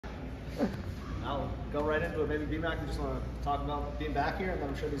I'll go right into it. Maybe B-Mac, you just want to talk about being back here, and then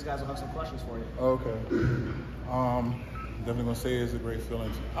I'm sure these guys will have some questions for you. Okay. Definitely gonna say it's a great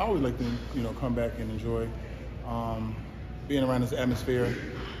feeling. I always like to, come back and enjoy being around this atmosphere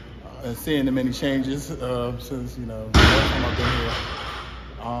and seeing the many changes since the last time I've been here.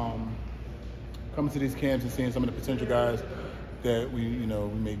 Coming to these camps and seeing some of the potential guys that we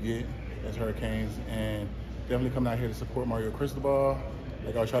may get as Hurricanes, and definitely coming out here to support Mario Cristobal.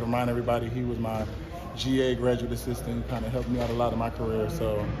 Like I try to remind everybody, he was my GA graduate assistant, kind of helped me out a lot in my career.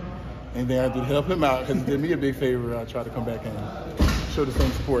 So anything I do to help him out, because he did me a big favor, I try to come back and show the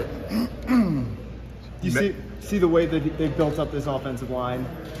same support. You see the way that they've built up this offensive line,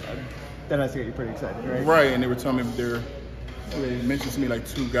 that has to get you pretty excited, right? Right, and they were telling me they mentioned to me like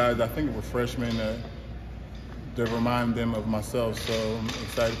 2 guys, I think were freshmen, that remind them of myself. So I'm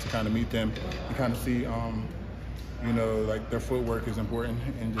excited to kind of meet them and kind of see, like their footwork is important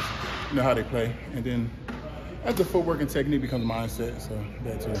and just how they play. And then as the footwork and technique becomes mindset, so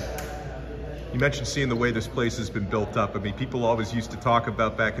that too. You mentioned seeing the way this place has been built up. I mean, people always used to talk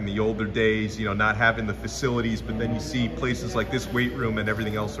about back in the older days, not having the facilities, but then you see places like this weight room and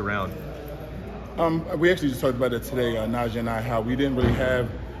everything else around. We actually just talked about it today, Najee and I, how we didn't really have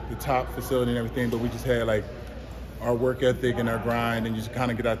the top facility and everything, but we just had like our work ethic and our grind, and you just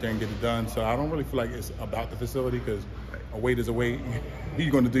kind of get out there and get it done. So I don't really feel like it's about the facility, because a weight is a weight. You're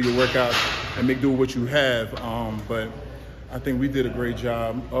going to do your workout and make do with what you have. But I think we did a great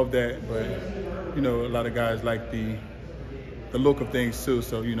job of that. But a lot of guys like the look of things too.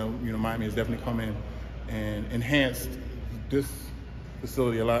 So Miami has definitely come in and enhanced this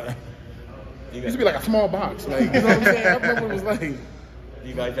facility a lot. It used to be like a small box, like, you know what I'm saying? I remember it was like. Do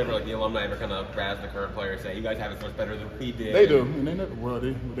you guys ever, like the alumni, ever kind of razz the current players, say you guys have it so much better than we did? They do, and they never. Well,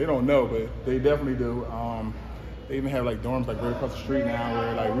 they don't know, but they definitely do. They even have like dorms like right across the street now,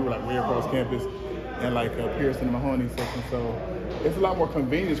 where like we were like way across campus, and like Pearson and Mahoney section. So it's a lot more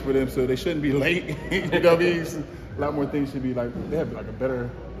convenience for them, so they shouldn't be late. You know what I mean? A lot more things should be like, they have like a better,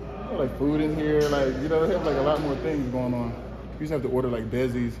 like food in here, like they have like a lot more things going on. We used to have to order like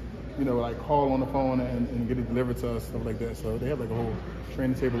Bezies, like call on the phone and get it delivered to us, stuff like that. So they have like a whole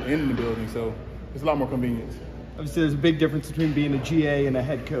training table in the building, so it's a lot more convenience. Obviously, there's a big difference between being a GA and a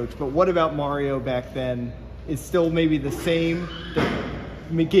head coach, but what about Mario back then is still maybe the same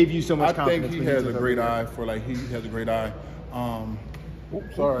that gave you so much confidence? I think he has a great eye for, he has a great eye.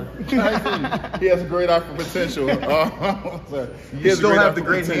 Sorry. He has a great eye for potential. You still have the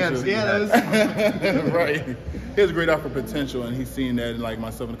great hands. Yeah, right. He has a great eye for potential, and he's seen that in like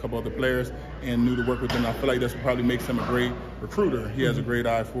myself and a couple other players, and knew to work with them. I feel like that's what probably makes him a great recruiter. He has a great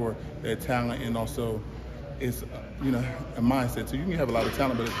eye for that talent, and also it's a mindset. So you can have a lot of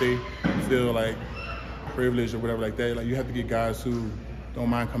talent, but if they feel like privileged or whatever like that, like you have to get guys who don't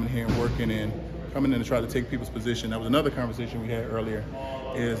mind coming here and working and coming in and try to take people's position. That was another conversation we had earlier,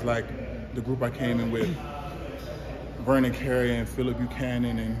 is like the group I came in with, Vernon Carey and Philip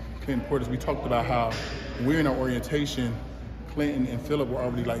Buchanan and Clinton Portis. We talked about how when we were in our orientation, Clinton and Philip were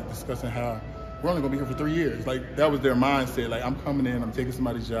already like discussing how we're only gonna be here for 3 years. Like that was their mindset. Like, I'm coming in, I'm taking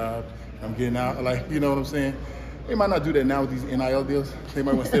somebody's job, I'm getting out. Like, you know what I'm saying? They might not do that now with these NIL deals. They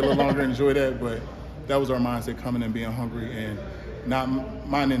might want to stay a little longer and enjoy that, but that was our mindset, coming in, being hungry and not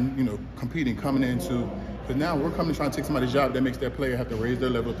minding, competing, coming into, because now we're coming to try and take somebody's job. That makes that player have to raise their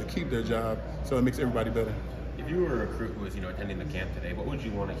level to keep their job, so it makes everybody better. If you were a recruit who was, attending the camp today, what would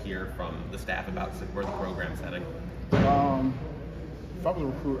you want to hear from the staff about where the program's heading? If I was a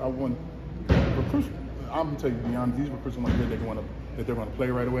recruit, I want recruits. I'm gonna tell you, to be honest, these recruits want to hear that they're going to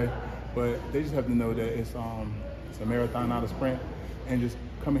play right away, but they just have to know that it's a marathon, not a sprint, and just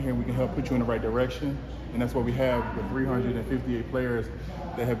come in here, we can help put you in the right direction. And that's what we have with 358 players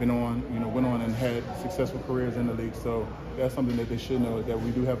that have been on, went on and had successful careers in the league. So that's something that they should know, is that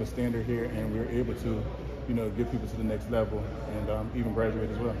we do have a standard here, and we're able to, get people to the next level and even graduate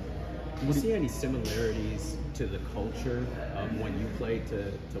as well. Do you see any similarities to the culture when you played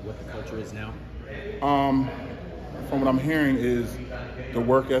to what the culture is now? From what I'm hearing is the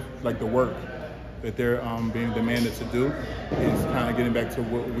work that they're being demanded to do is kind of getting back to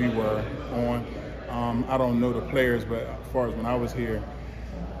what we were on. I don't know the players, but as far as when I was here,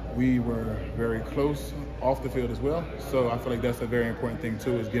 we were very close off the field as well. So I feel like that's a very important thing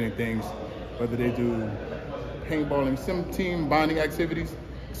too, is getting things, whether they do paintballing, some team bonding activities,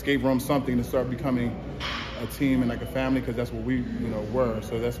 escape room, something to start becoming a team and like a family, because that's what we were.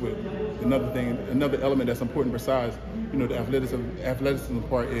 So that's what another element that's important besides the athleticism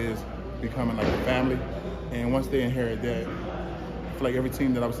part is becoming like a family. And once they inherit that, I feel like every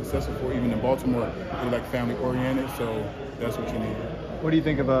team that I was successful for, even in Baltimore, they're like family oriented. So that's what you need. What do you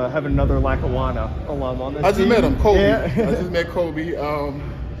think of having another Lackawanna alum on this I just team? met him, Colbie. Yeah. I just met Colbie.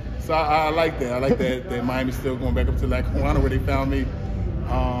 So I like that. I like that Miami's still going back up to Lackawanna where they found me.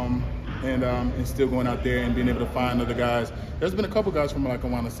 And still going out there and being able to find other guys. There's been a couple guys from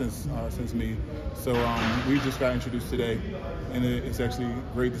Lackawanna since me. So we just got introduced today, and it's actually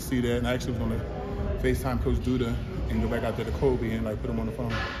great to see that. And I actually was going to FaceTime Coach Duda and go back out there to Colbie and like put him on the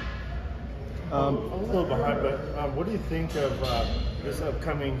phone. I'm a little behind, but what do you think of this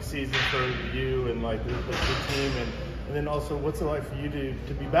upcoming season for you and like the team, and then also what's it like for you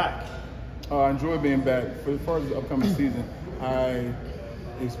to be back? I enjoy being back. For as far as the upcoming season, I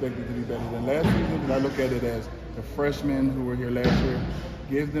expect it to be better than last season, but I look at it as the freshmen who were here last year,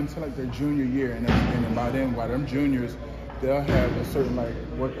 give them to like their junior year and everything, and by then, while them juniors, they'll have a certain like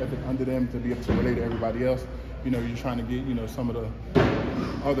work ethic under them to be able to relate to everybody else. You know, you're trying to get, you know, some of the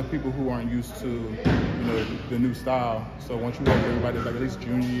other people who aren't used to, you know, the new style. So once you have everybody like at least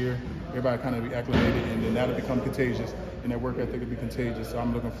junior year, everybody kind of be acclimated, and then that'll become contagious, and that work ethic will be contagious. So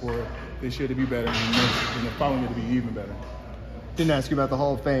I'm looking for this year to be better, and the following year to be even better. Didn't ask you about the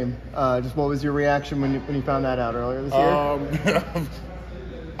Hall of Fame. Just what was your reaction when you found that out earlier this year?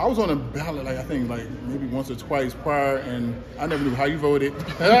 I was on a ballot, like I think like maybe once or twice prior, and I never knew how you voted.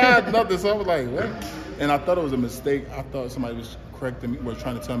 Nothing. So I was like, what? And I thought it was a mistake. I thought somebody was correcting me, was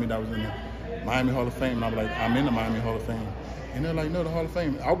trying to tell me that I was in the Miami Hall of Fame, and I was like, I'm in the Miami Hall of Fame. And they're like, no, the Hall of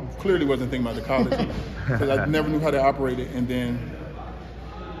Fame. I clearly wasn't thinking about the college because I never knew how they operated. And then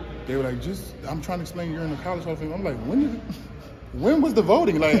they were like, I'm trying to explain you're in the College Hall of Fame. I'm like, when was the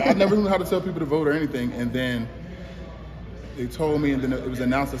voting? Like, I never knew how to tell people to vote or anything. And then they told me, and then it was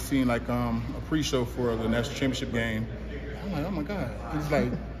announced as seeing like a pre-show for the national championship game. I'm like, oh my God. It's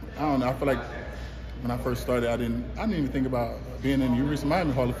like, I don't know. I feel like when I first started, I didn't even think about being in the University of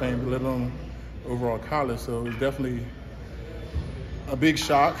Miami Hall of Fame, let alone overall college. So it was definitely a big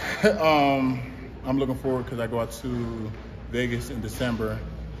shock. I'm looking forward because I go out to Vegas in December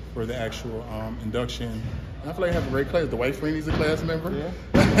for the actual induction. I feel like I have a great class. Dwight Freeney's a class member. Yeah.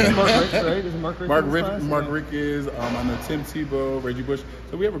 Mark Rick, right? Is Mark Rick Mark Rick is. I know Tim Tebow, Reggie Bush.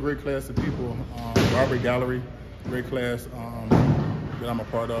 So we have a great class of people. Robert Gallery, great class that I'm a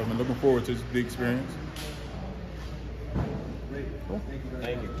part of, and looking forward to the experience.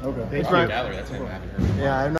 Thank you. Okay. Thanks, Brian. Gallery, that's what I haven't heard. Yeah, I'm